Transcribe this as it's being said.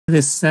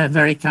this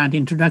very kind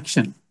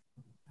introduction.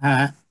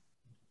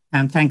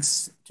 And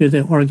thanks to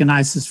the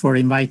organizers for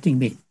inviting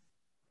me.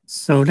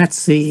 So let's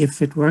see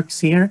if it works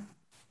here.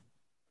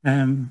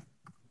 Can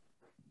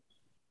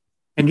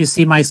you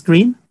see my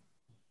screen?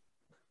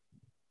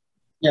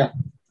 Yeah.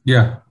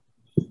 Yeah.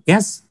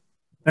 Yes?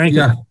 Very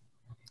good.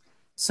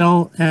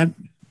 So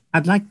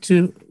I'd like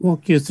to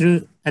walk you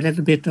through a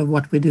little bit of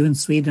what we do in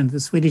Sweden, the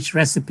Swedish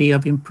recipe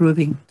of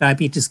improving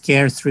diabetes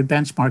care through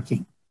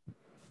benchmarking.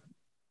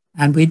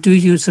 And we do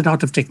use a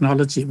lot of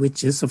technology,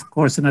 which is, of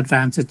course, an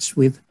advantage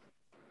with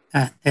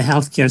a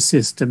healthcare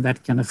system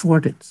that can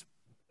afford it.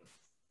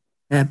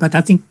 But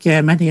I think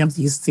many of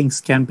these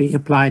things can be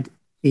applied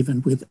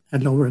even with a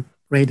lower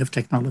grade of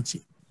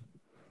technology.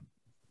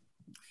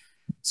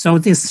 So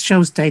this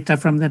shows data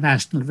from the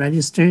National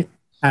Register.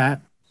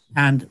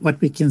 And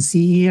what we can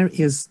see here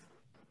is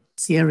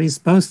series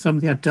both from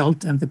the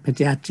adult and the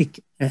pediatric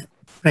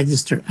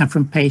register and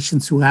from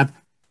patients who have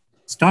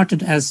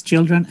started as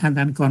children and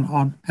then gone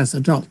on as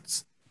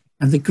adults.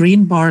 And the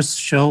green bars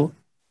show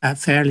a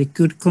fairly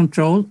good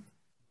control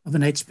of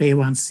an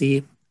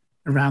HbA1c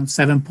around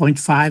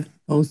 7.5,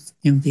 both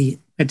in the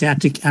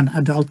pediatric and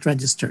adult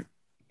register.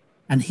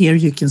 And here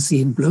you can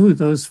see in blue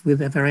those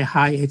with a very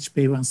high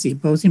HbA1c,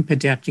 both in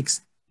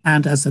pediatrics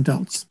and as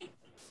adults.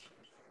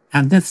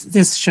 And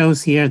this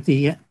shows here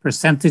the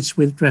percentage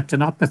with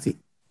retinopathy.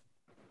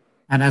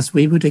 And as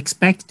we would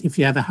expect, if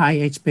you have a high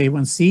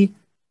HbA1c,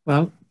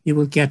 well, you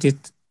will get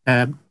it.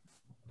 And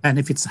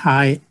if it's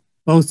high,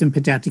 both in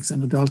pediatrics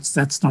and adults,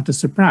 that's not a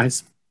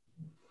surprise.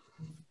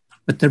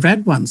 But the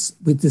red ones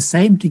with the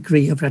same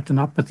degree of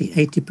retinopathy,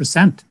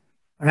 80%,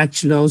 are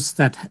actually those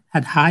that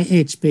had high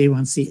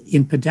HbA1c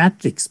in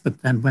pediatrics,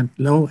 but then went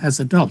low as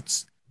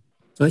adults.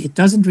 So it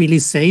doesn't really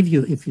save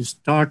you if you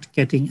start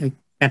getting a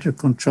better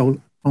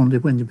control only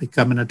when you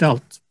become an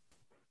adult.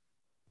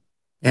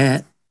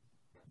 And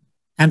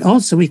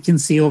also we can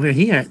see over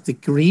here, the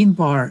green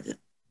bar,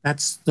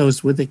 that's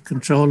those with a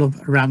control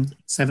of around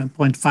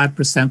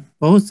 7.5%,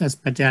 both as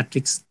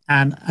pediatrics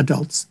and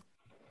adults.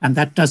 And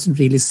that doesn't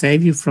really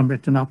save you from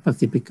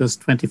retinopathy because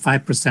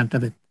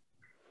 25%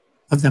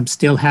 of them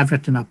still have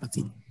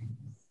retinopathy.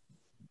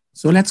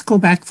 So let's go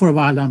back for a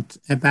while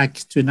back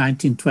to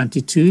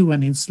 1922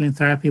 when insulin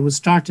therapy was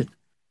started.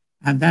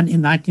 And then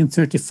in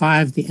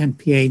 1935, the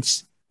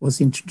NPH was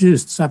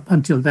introduced. So up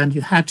until then, you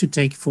had to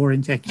take 4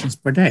 injections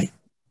per day.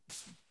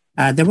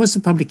 There was a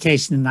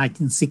publication in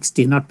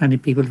 1960, not many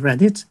people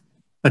read it,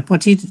 but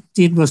what he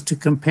did was to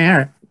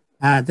compare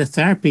the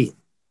therapy.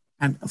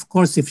 And of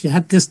course, if you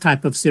had this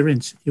type of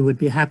syringe, you would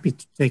be happy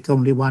to take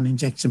only 1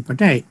 injection per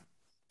day.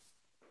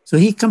 So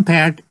he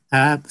compared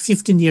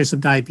 15 years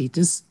of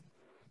diabetes,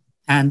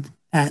 and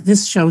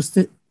this shows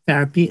the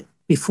therapy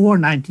before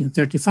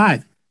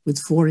 1935 with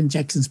 4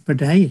 injections per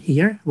day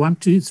here, 1,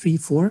 2, 3,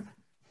 4.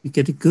 You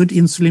get a good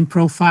insulin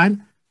profile,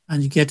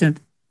 and you get a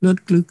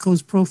blood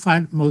glucose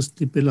profile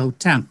mostly below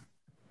 10.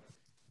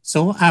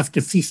 So after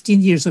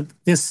 15 years of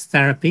this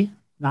therapy,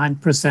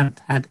 9%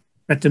 had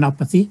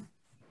retinopathy,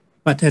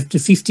 but after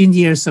 15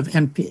 years of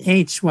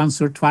NPH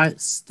once or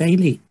twice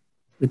daily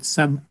with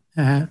some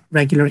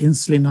regular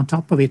insulin on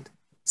top of it,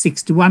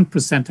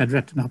 61% had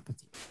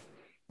retinopathy.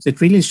 So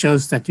it really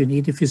shows that you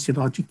need a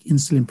physiologic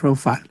insulin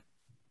profile.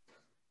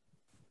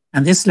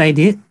 And this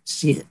lady,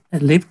 she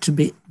lived to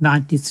be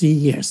 93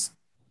 years.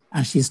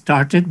 And she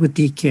started with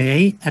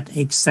DKA at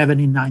age 7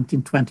 in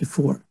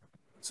 1924.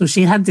 So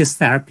she had this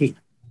therapy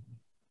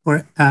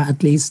for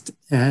at least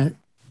 10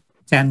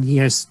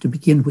 years to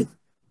begin with.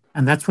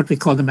 And that's what we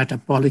call the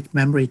metabolic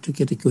memory to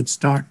get a good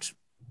start.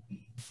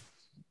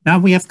 Now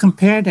we have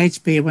compared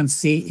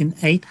HbA1c in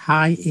 8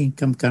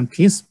 high-income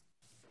countries: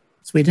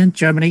 Sweden,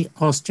 Germany,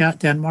 Austria,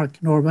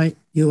 Denmark, Norway,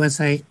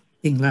 USA,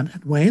 England,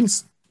 and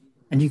Wales.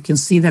 And you can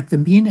see that the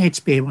mean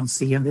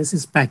HbA1c, and this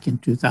is back in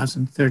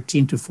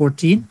 2013 to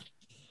 14,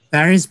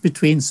 varies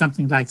between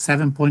something like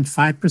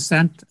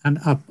 7.5% and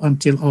up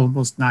until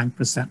almost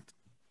 9%,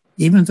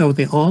 even though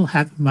they all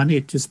have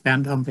money to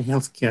spend on the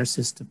healthcare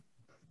system.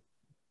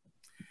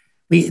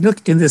 We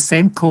looked in the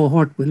same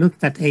cohort, we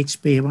looked at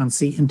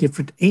HbA1c in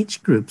different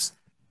age groups,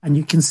 and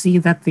you can see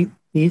that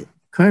the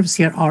curves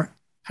here are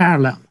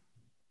parallel.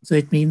 So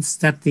it means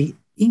that the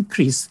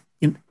increase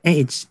in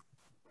age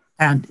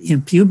and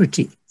in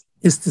puberty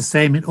is the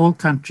same in all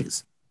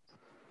countries.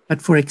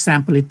 But for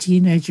example, a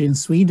teenager in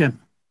Sweden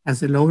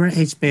has a lower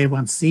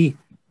HbA1c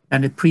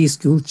than a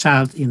preschool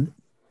child in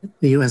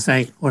the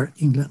USA or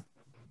England.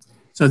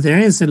 So there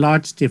is a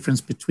large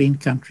difference between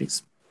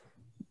countries.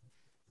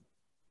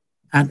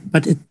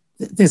 But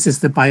this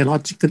is the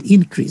biological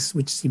increase,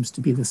 which seems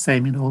to be the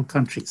same in all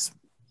countries.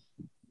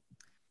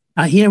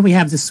 Here we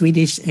have the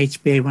Swedish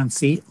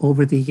HbA1c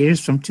over the years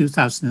from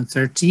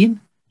 2013,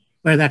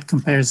 where that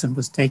comparison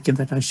was taken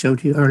that I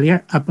showed you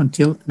earlier up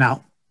until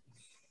now.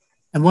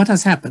 And what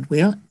has happened?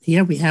 Well,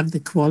 here we have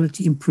the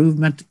quality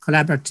improvement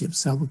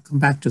collaboratives. I will come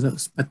back to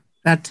those, but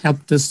that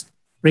helped us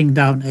bring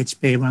down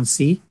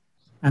HbA1c.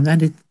 And then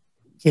it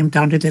came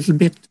down a little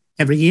bit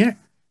every year.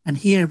 And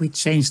here we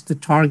changed the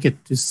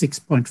target to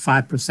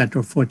 6.5%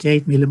 or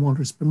 48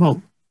 millimolars per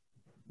mole.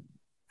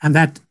 And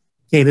that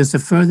gave us a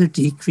further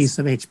decrease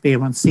of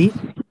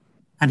HbA1c.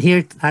 And here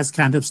it has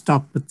kind of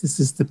stopped, but this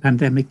is the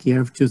pandemic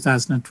year of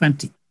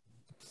 2020.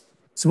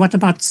 So what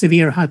about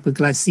severe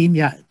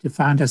hypoglycemia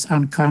defined as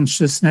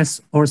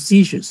unconsciousness or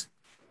seizures?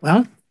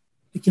 Well,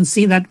 you can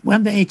see that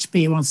when the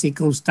HbA1c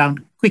goes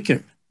down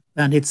quicker,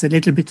 then it's a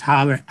little bit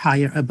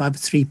higher above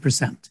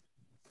 3%.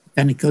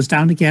 Then it goes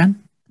down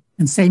again.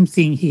 And same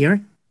thing here,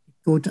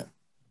 it would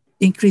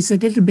increase a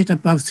little bit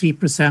above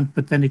 3%,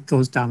 but then it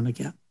goes down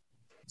again.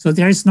 So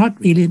there is not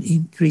really an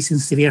increase in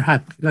severe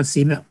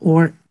hypoglycemia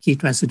or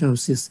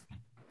ketoacidosis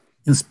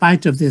in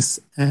spite of this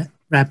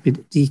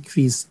rapid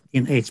decrease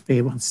in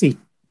HbA1c.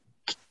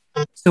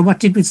 So what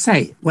did we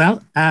say?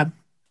 Well,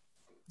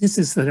 this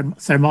is the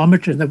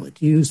thermometer that was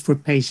used for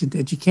patient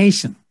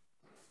education.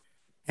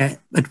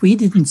 But we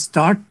didn't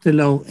start the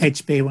low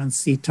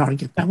HbA1c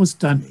target. That was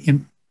done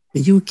in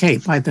the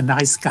UK by the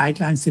NICE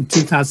guidelines in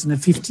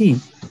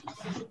 2015.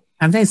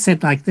 And they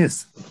said like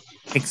this: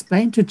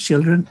 explain to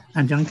children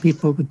and young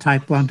people with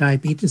type 1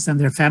 diabetes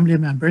and their family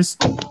members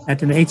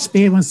that an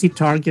HbA1c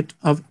target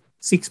of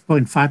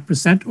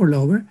 6.5% or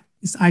lower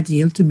is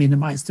ideal to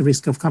minimize the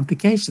risk of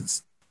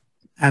complications.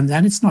 And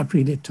then it's not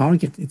really a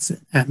target, it's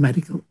a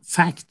medical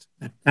fact.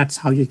 That's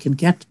how you can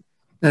get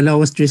the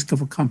lowest risk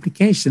of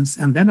complications.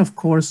 And then, of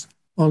course,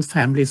 all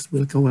families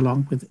will go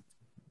along with it.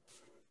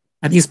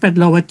 And ISPAD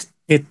lowered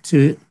it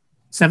to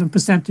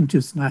 7% in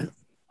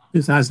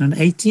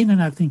 2018,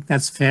 and I think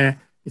that's fair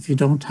if you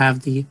don't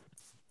have the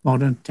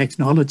modern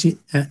technology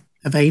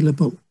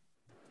available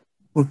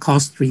for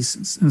cost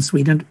reasons. And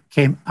Sweden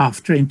came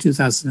after in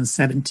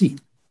 2017.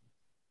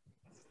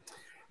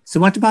 So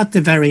what about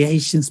the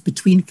variations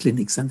between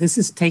clinics? And this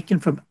is taken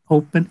from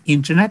open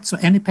internet, so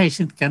any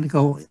patient can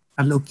go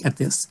and look at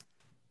this,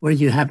 where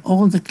you have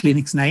all the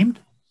clinics named,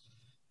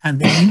 and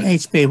the mean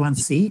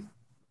HbA1c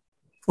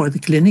for the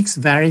clinics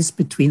varies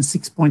between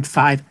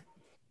 6.5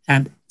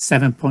 and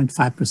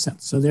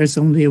 7.5%. So there's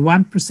only a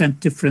 1%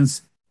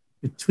 difference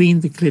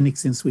between the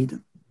clinics in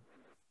Sweden.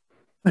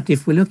 But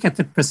if we look at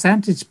the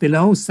percentage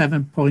below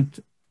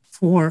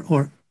 7.4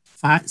 or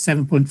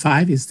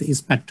 7.5 is the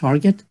ISPAD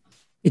target,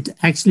 it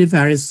actually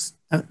varies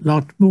a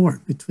lot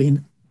more,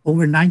 between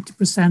over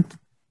 90%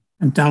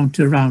 and down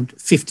to around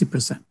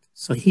 50%.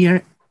 So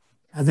here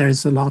there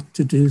is a lot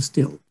to do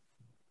still.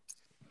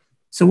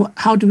 So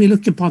how do we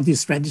look upon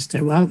this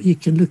register? Well, you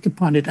can look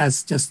upon it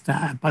as just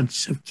a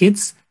bunch of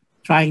kids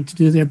trying to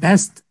do their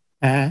best,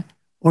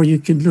 or you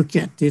can look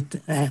at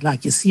it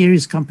like a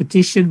serious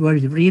competition where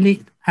you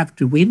really have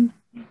to win.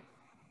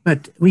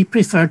 But we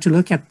prefer to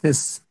look at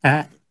this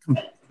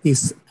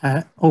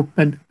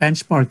open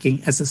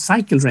benchmarking as a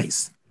cycle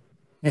race,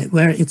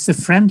 where it's a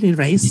friendly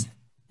race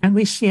and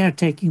we share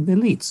taking the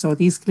lead. So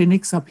these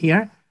clinics up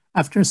here,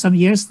 after some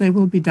years, they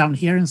will be down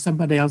here and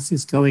somebody else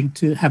is going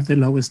to have the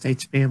lowest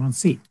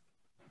HbA1c.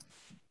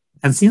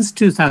 And since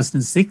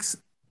 2006,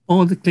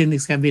 all the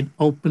clinics have been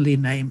openly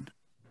named.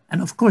 And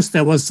of course,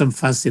 there was some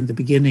fuss in the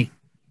beginning,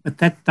 but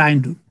that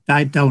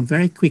died down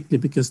very quickly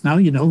because now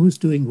you know who's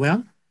doing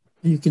well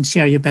and you can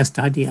share your best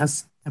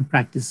ideas and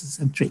practices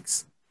and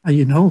tricks. And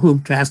you know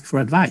whom to ask for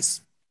advice.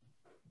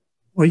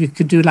 Or you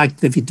could do like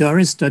the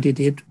Vidore study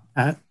did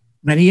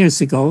many years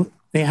ago.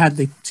 They had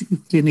the two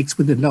clinics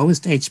with the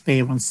lowest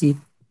HbA1c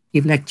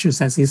give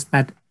lectures as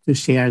ISPAD to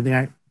share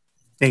their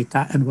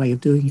data and way of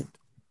doing it.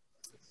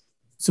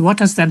 So what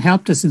has then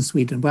helped us in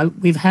Sweden? Well,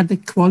 we've had the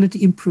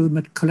Quality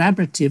Improvement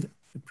Collaborative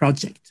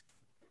project.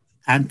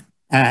 And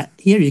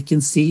here you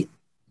can see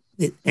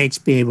the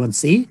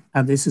HbA1c,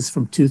 and this is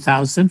from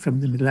 2000,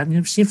 from the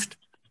millennium shift.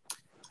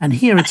 And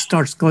here it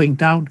starts going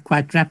down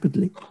quite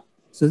rapidly.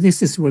 So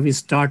this is where we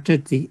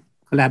started the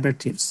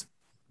collaboratives.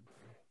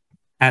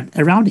 And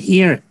around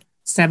here,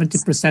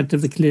 70%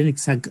 of the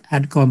clinics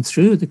had gone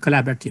through the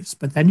collaboratives,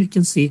 but then you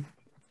can see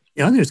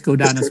the others go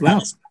down as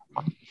well.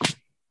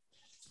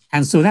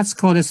 And so that's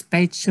called a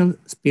spatial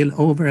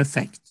spillover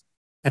effect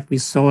that we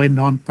saw in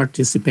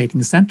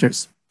non-participating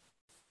centers.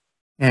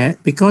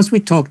 Because we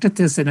talked at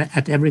this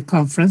at every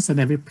conference and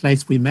every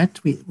place we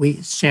met,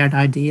 we shared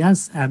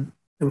ideas, and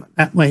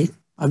that way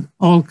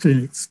all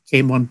clinics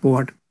came on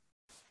board.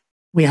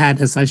 We had,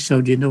 as I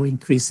showed you, no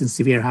increase in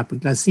severe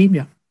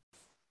hypoglycemia.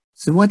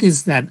 So what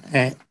is then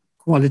a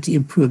Quality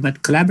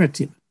Improvement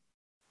Collaborative?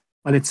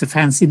 Well, it's a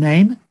fancy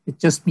name. It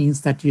just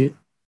means that you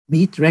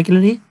meet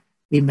regularly.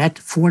 We met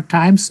 4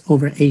 times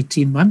over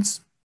 18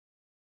 months.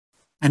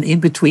 And in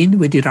between,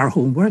 we did our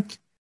homework.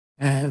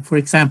 For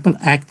example,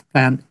 ACT,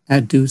 Plan,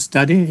 Do,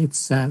 Study.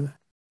 It's a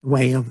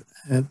way of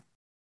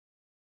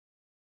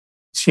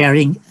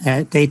sharing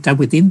data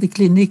within the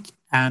clinic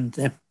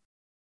and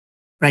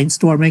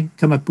brainstorming,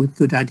 come up with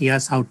good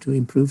ideas how to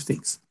improve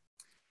things.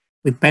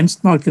 We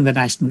benchmarked in the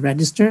National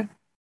Register,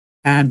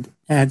 and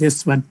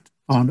this went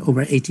on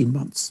over 18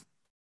 months.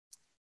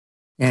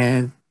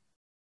 The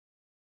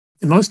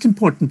most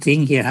important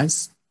thing here,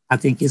 I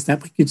think, is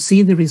that we could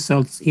see the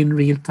results in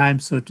real time,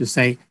 so to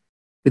say,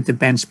 with the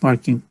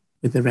benchmarking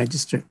with the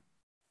register.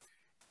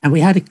 And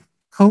we had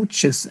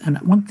coaches. And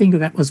one thing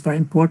that was very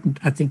important,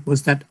 I think,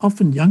 was that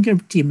often younger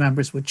team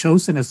members were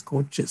chosen as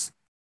coaches,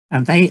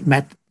 and they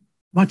met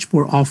much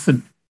more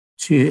often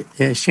to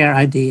share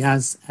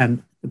ideas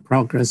and the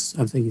progress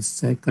of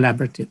these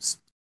collaboratives.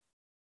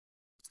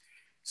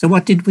 So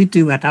what did we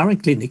do at our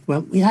clinic?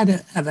 Well, we had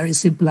a very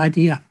simple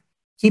idea.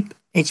 Keep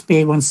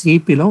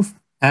HbA1c below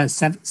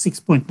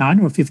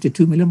 6.9 or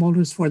 52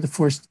 millimolars for the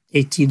first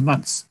 18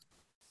 months.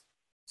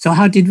 So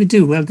how did we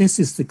do? Well, this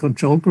is the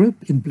control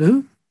group in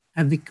blue,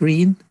 and the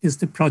green is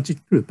the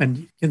project group. And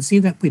you can see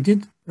that we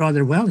did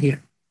rather well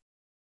here.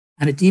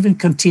 And it even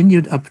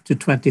continued up to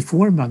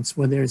 24 months,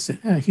 where there is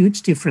a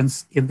huge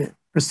difference in the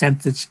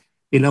percentage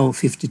below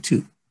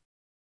 52.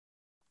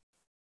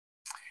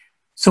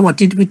 So what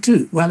did we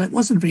do? Well, it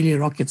wasn't really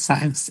rocket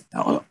science.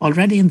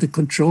 Already in the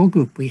control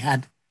group, we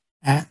had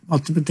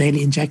multiple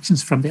daily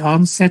injections from the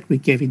onset. We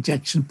gave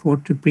injection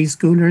port to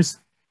preschoolers,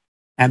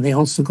 and they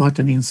also got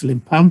an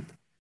insulin pump.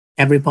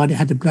 Everybody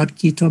had a blood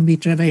ketone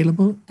meter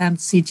available and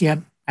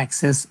CGM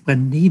access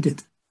when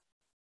needed.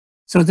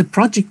 So the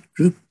project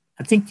group,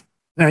 I think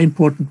very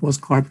important, was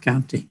carb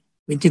counting.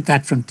 We did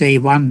that from day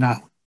one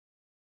now.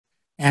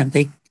 And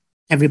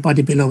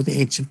everybody below the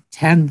age of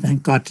 10 then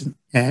got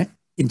an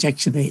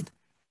injection aid.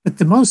 But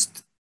the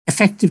most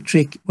effective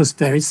trick was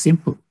very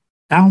simple.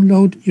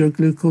 Download your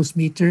glucose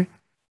meter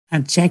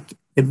and check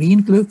the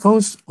mean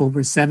glucose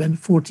over 7,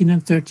 14,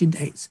 and 13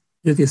 days.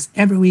 Do this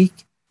every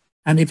week.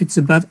 And if it's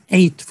above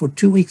 8 for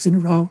 2 weeks in a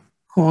row,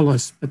 call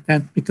us,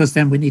 because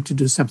then we need to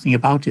do something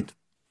about it.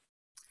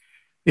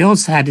 We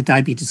also had a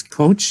diabetes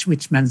coach,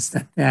 which means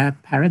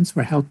that parents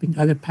were helping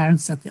other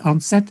parents at the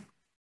onset.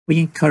 We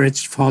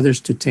encouraged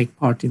fathers to take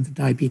part in the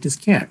diabetes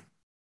care.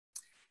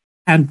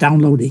 And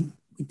downloading,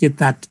 we did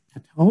that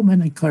at home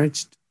and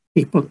encouraged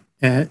people.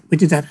 We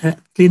did that at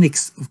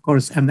clinics, of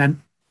course, and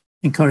then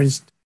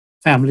encouraged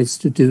families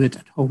to do it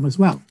at home as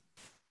well.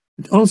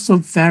 But also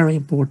very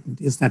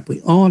important is that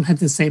we all had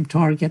the same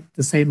target,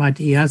 the same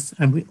ideas,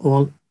 and we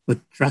all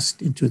put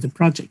trust into the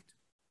project.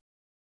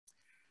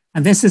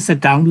 And this is a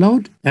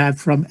download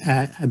from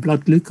a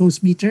blood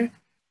glucose meter.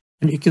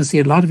 And you can see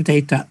a lot of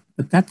data,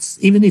 but that's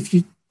even if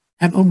you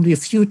have only a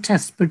few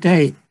tests per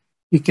day,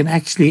 you can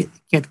actually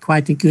get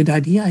quite a good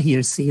idea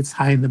here. See, it's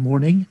high in the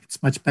morning,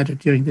 it's much better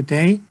during the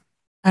day,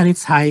 and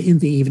it's high in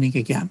the evening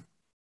again.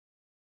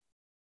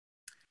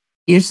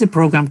 Here's a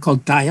program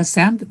called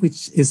Diasend,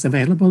 which is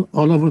available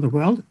all over the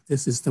world.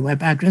 This is the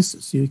web address,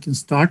 so you can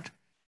start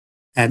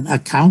an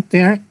account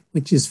there,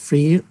 which is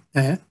free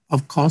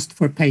of cost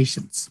for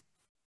patients.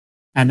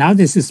 And now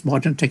this is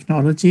modern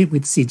technology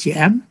with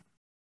CGM.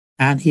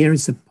 And here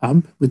is a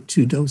pump with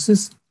 2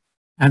 doses.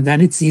 And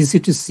then it's easy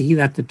to see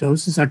that the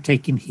doses are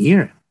taken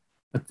here,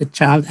 but the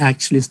child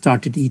actually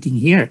started eating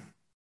here.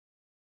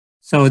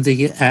 So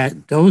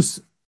the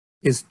dose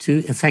is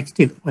too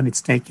effective when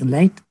it's taken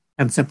late,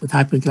 ends up with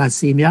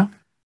hyperglycemia,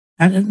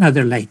 and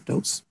another late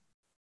dose.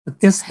 But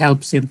this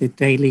helps in the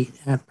daily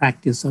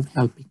practice of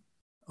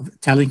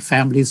telling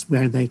families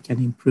where they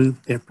can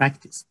improve their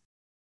practice.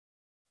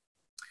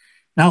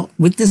 Now,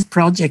 with this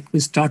project, we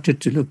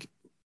started to look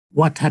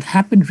what had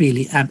happened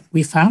really, and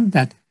we found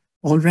that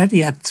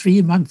already at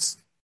 3 months,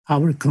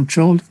 our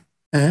control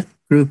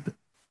group,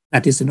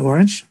 that is in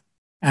orange,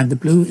 and the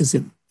blue is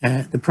in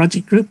the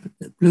project group,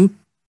 the blue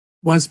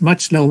was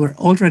much lower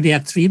already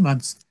at 3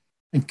 months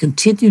and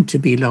continued to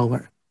be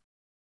lower.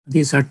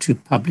 These are 2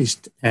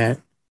 published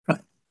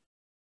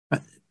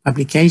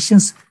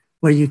publications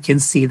where you can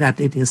see that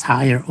it is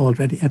higher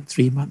already at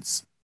 3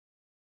 months.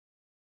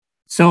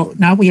 So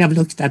now we have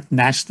looked at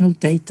national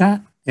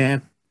data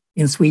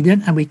in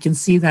Sweden, and we can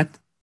see that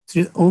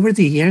over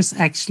the years,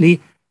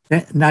 actually,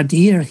 the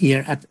nadir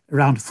here at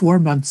around 4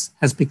 months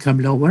has become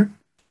lower,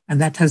 and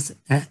that has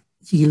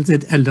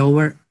yielded a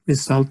lower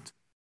result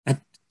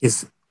that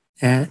is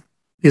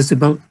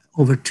visible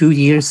over 2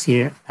 years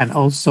here. And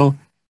also,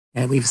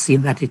 we've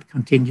seen that it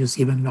continues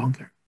even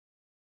longer.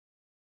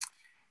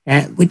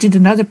 We did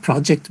another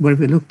project where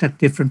we looked at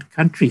different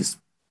countries.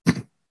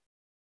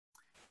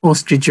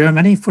 Austria,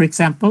 Germany, for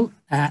example,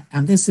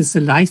 and this is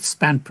a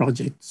lifespan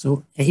project.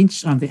 So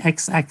age on the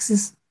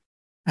x-axis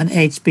and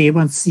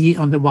HbA1c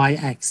on the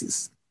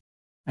y-axis.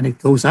 And it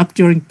goes up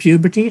during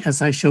puberty,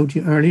 as I showed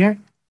you earlier,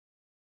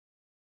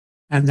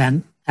 and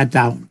then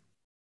down.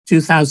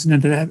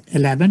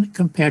 2011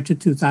 compared to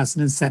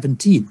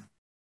 2017.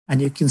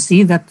 And you can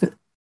see that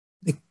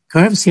the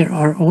curves here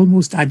are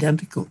almost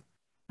identical.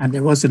 And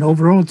there was an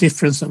overall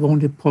difference of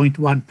only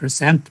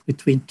 0.1%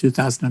 between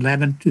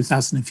 2011 and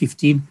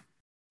 2015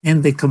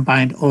 in the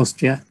combined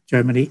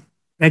Austria-Germany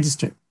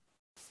register.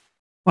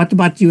 What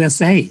about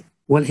USA?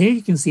 Well, here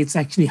you can see it's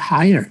actually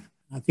higher.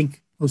 I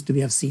think most of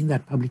you have seen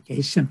that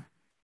publication.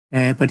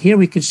 But here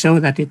we can show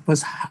that it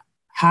was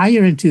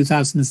higher in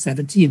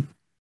 2017,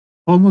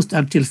 almost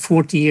until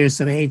 40 years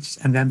of age,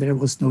 and then there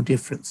was no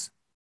difference.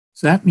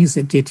 So that means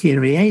a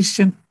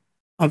deterioration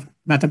of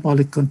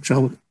metabolic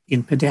control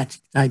in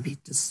pediatric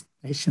diabetes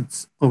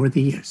patients over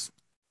the years.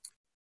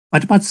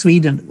 What about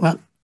Sweden? Well,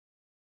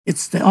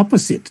 it's the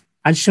opposite.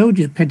 I showed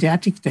you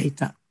pediatric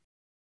data.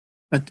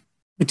 But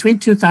between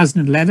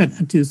 2011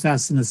 and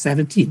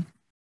 2017,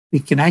 we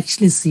can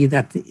actually see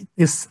that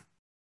this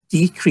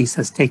decrease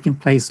has taken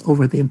place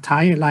over the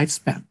entire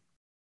lifespan,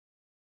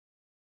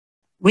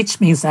 which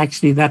means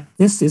actually that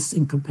this is,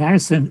 in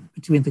comparison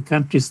between the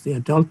countries, the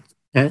adult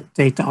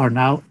data are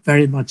now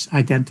very much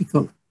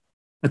identical,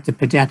 but the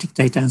pediatric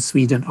data in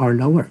Sweden are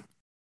lower.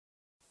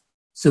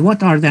 So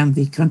what are then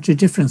the country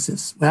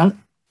differences? Well,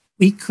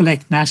 we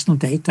collect national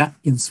data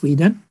in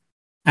Sweden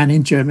and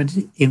in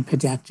Germany in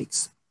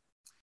pediatrics.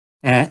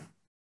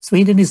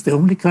 Sweden is the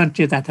only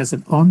country that has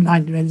an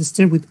online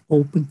register with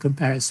open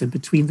comparison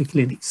between the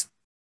clinics.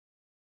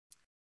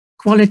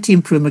 Quality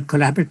improvement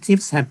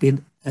collaboratives have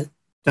been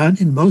done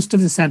in most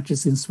of the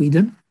centers in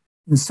Sweden,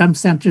 in some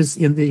centers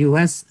in the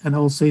US, and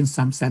also in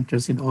some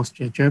centers in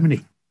Austria,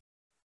 Germany.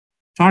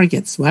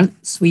 Targets, well,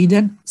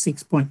 Sweden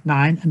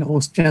 6.9 and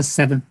Austria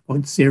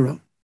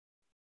 7.0.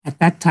 At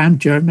that time,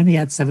 Germany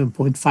had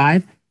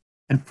 7.5,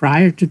 and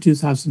prior to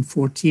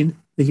 2014,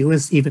 the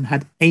US even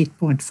had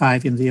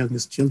 8.5 in the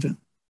youngest children.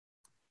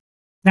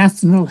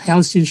 National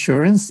health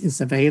insurance is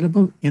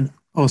available in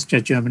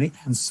Austria, Germany,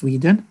 and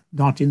Sweden,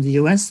 not in the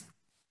US.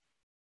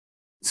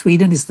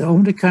 Sweden is the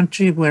only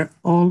country where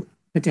all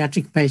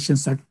pediatric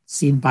patients are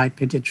seen by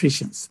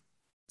pediatricians.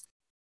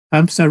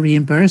 Pumps are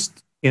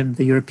reimbursed in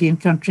the European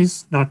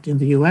countries, not in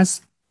the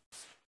US,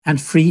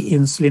 and free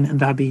insulin and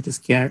diabetes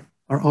care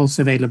are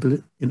also available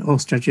in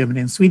Austria, Germany,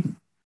 and Sweden.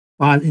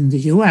 While in the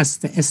US,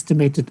 the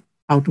estimated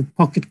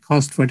out-of-pocket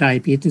cost for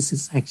diabetes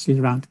is actually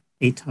around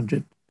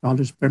 $800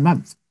 per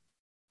month.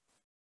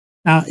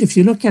 Now, if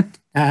you look at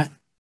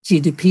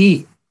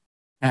GDP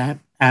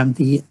and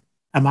the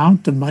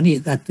amount of money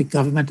that the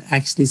government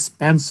actually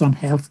spends on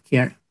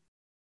healthcare,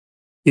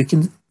 you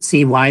can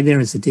see why there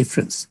is a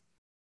difference.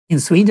 In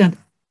Sweden,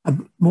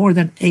 more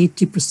than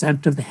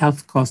 80% of the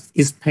health cost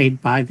is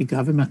paid by the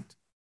government.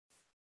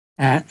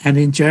 And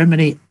in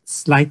Germany,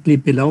 slightly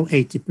below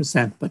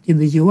 80%. But in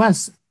the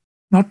US,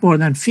 not more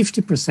than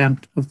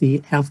 50% of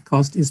the health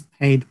cost is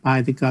paid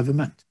by the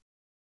government.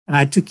 And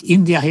I took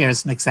India here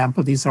as an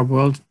example. These are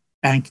World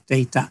Bank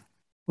data,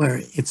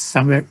 where it's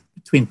somewhere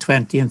between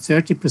 20 and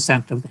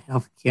 30% of the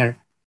healthcare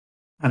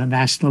on a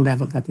national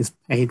level that is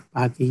paid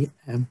by the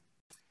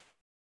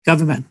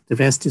government. The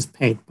rest is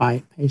paid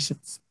by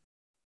patients.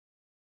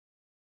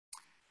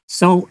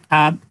 So,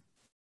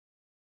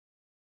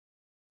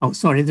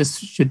 this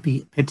should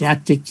be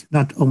pediatric,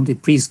 not only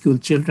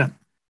preschool children,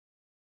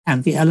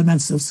 and the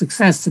elements of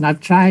success. And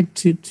I've tried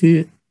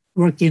to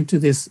work into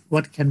this,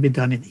 what can be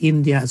done in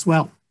India as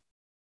well.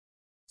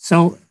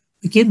 So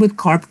begin with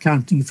carb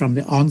counting from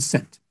the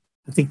onset.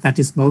 I think that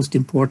is most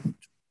important.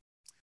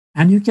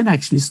 And you can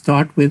actually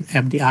start with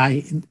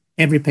MDI in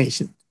every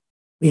patient.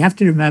 We have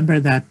to remember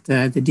that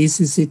the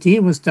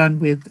DCCT was done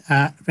with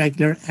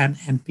regular and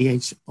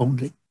NPH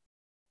only.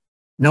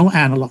 No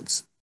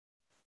analogs.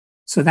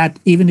 So that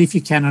even if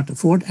you cannot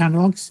afford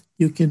analogs,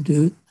 you can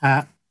do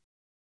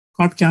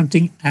carb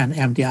counting and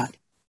MDI.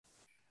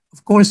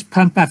 Of course,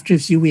 pump after a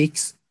few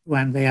weeks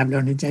when they have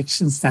learned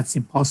injections, that's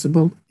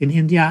impossible in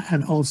India,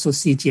 and also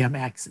CGM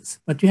access.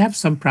 But you have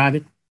some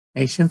private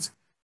patients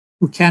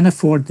who can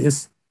afford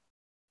this.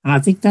 And I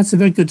think that's a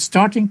very good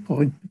starting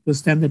point,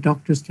 because then the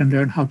doctors can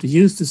learn how to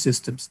use the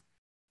systems.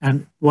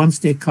 And once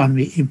the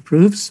economy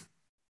improves,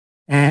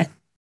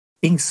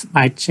 things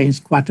might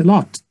change quite a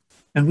lot.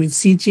 And with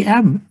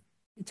CGM,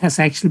 it has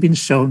actually been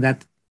shown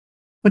that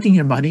putting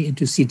your money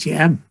into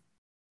CGM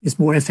is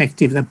more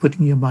effective than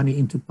putting your money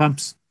into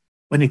pumps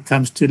when it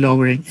comes to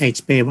lowering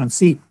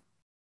HbA1c.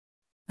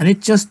 And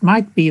it just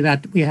might be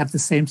that we have the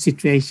same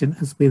situation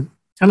as with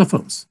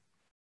telephones,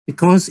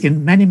 because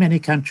in many, many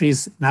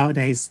countries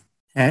nowadays,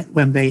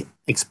 when they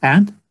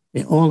expand,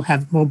 they all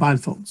have mobile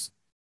phones.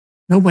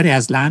 Nobody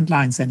has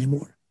landlines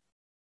anymore.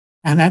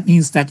 And that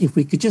means that if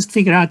we could just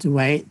figure out a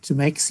way to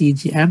make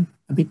CGM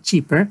a bit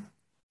cheaper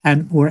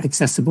and more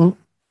accessible,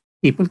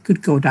 people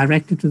could go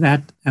directly to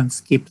that and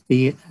skip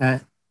the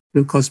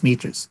glucose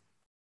meters,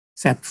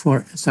 except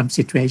for some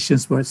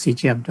situations where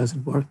CGM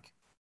doesn't work.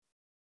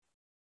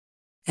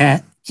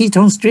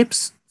 Ketone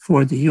strips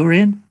for the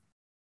urine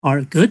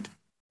are good.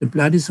 The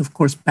blood is, of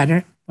course,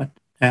 better, but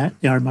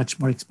they are much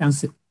more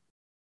expensive.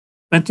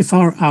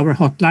 24-hour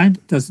hotline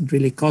doesn't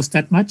really cost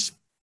that much.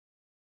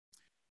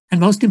 And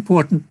most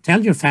important,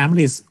 tell your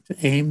families to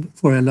aim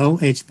for a low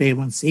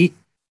HbA1c.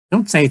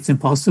 Don't say it's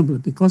impossible,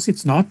 because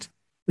it's not.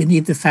 We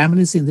need the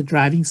families in the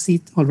driving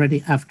seat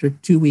already after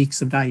 2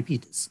 weeks of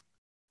diabetes.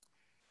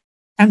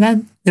 And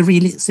then the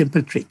really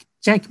simple trick.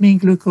 Check mean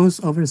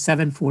glucose over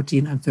 7,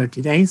 14, and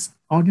 30 days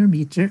on your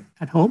meter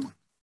at home.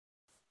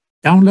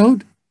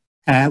 Download.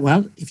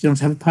 Well, if you don't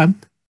have a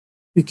pump,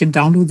 you can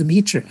download the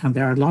meter, and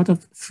there are a lot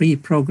of free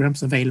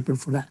programs available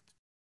for that.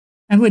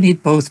 And we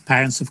need both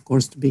parents, of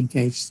course, to be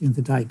engaged in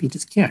the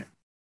diabetes care.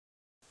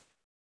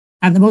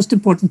 And the most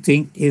important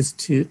thing is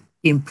to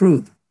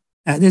improve.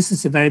 This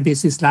is a very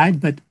busy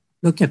slide, but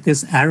look at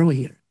this arrow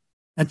here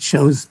that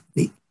shows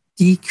the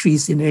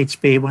decrease in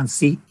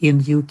HbA1c in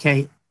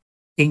UK,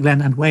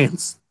 England, and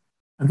Wales.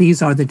 And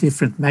these are the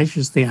different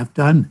measures they have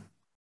done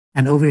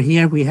And over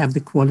here, we have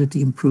the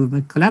quality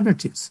improvement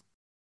collaboratives.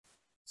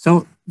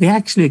 So they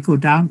actually go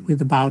down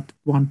with about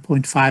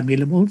 1.5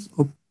 millimoles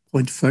or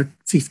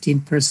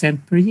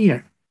 0.15% per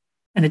year.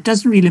 And it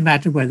doesn't really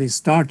matter where they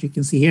start. You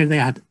can see here they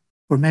had,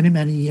 for many,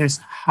 many years,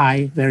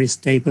 high, very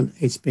stable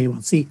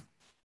HbA1c.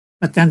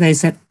 But then they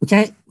said,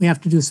 okay, we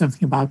have to do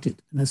something about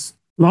it. And as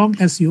long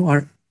as you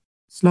are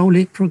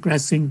slowly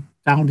progressing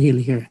downhill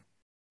here,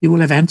 you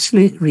will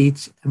eventually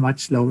reach a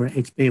much lower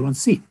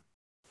HbA1c.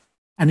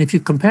 And if you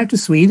compare to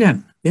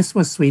Sweden, this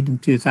was Sweden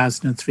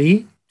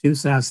 2003,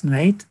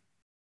 2008,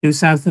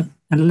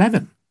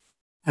 2011.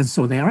 And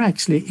so they are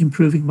actually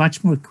improving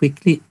much more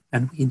quickly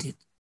than we did.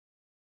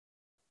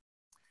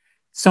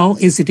 So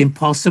is it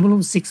impossible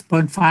with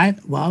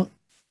 6.5? Well,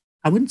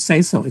 I wouldn't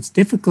say so. It's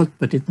difficult,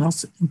 but it's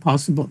not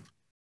impossible.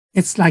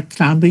 It's like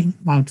climbing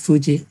Mount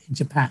Fuji in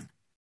Japan.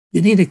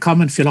 You need a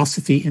common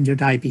philosophy in your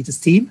diabetes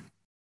team.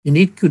 You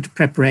need good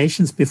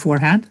preparations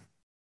beforehand,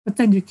 but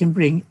then you can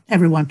bring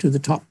everyone to the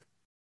top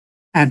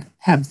and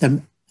have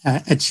them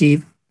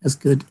achieve as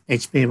good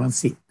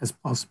HbA1c as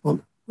possible,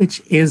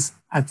 which is,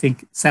 I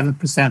think,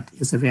 7%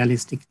 is a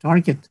realistic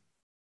target,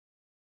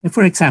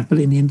 for example,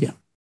 in India.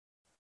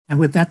 And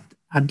with that,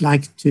 I'd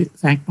like to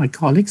thank my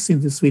colleagues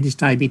in the Swedish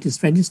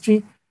Diabetes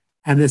Registry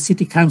and the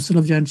City Council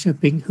of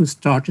Jönköping who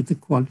started the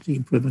Quality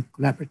Improvement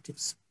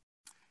Collaboratives.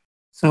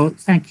 So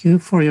thank you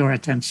for your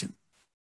attention.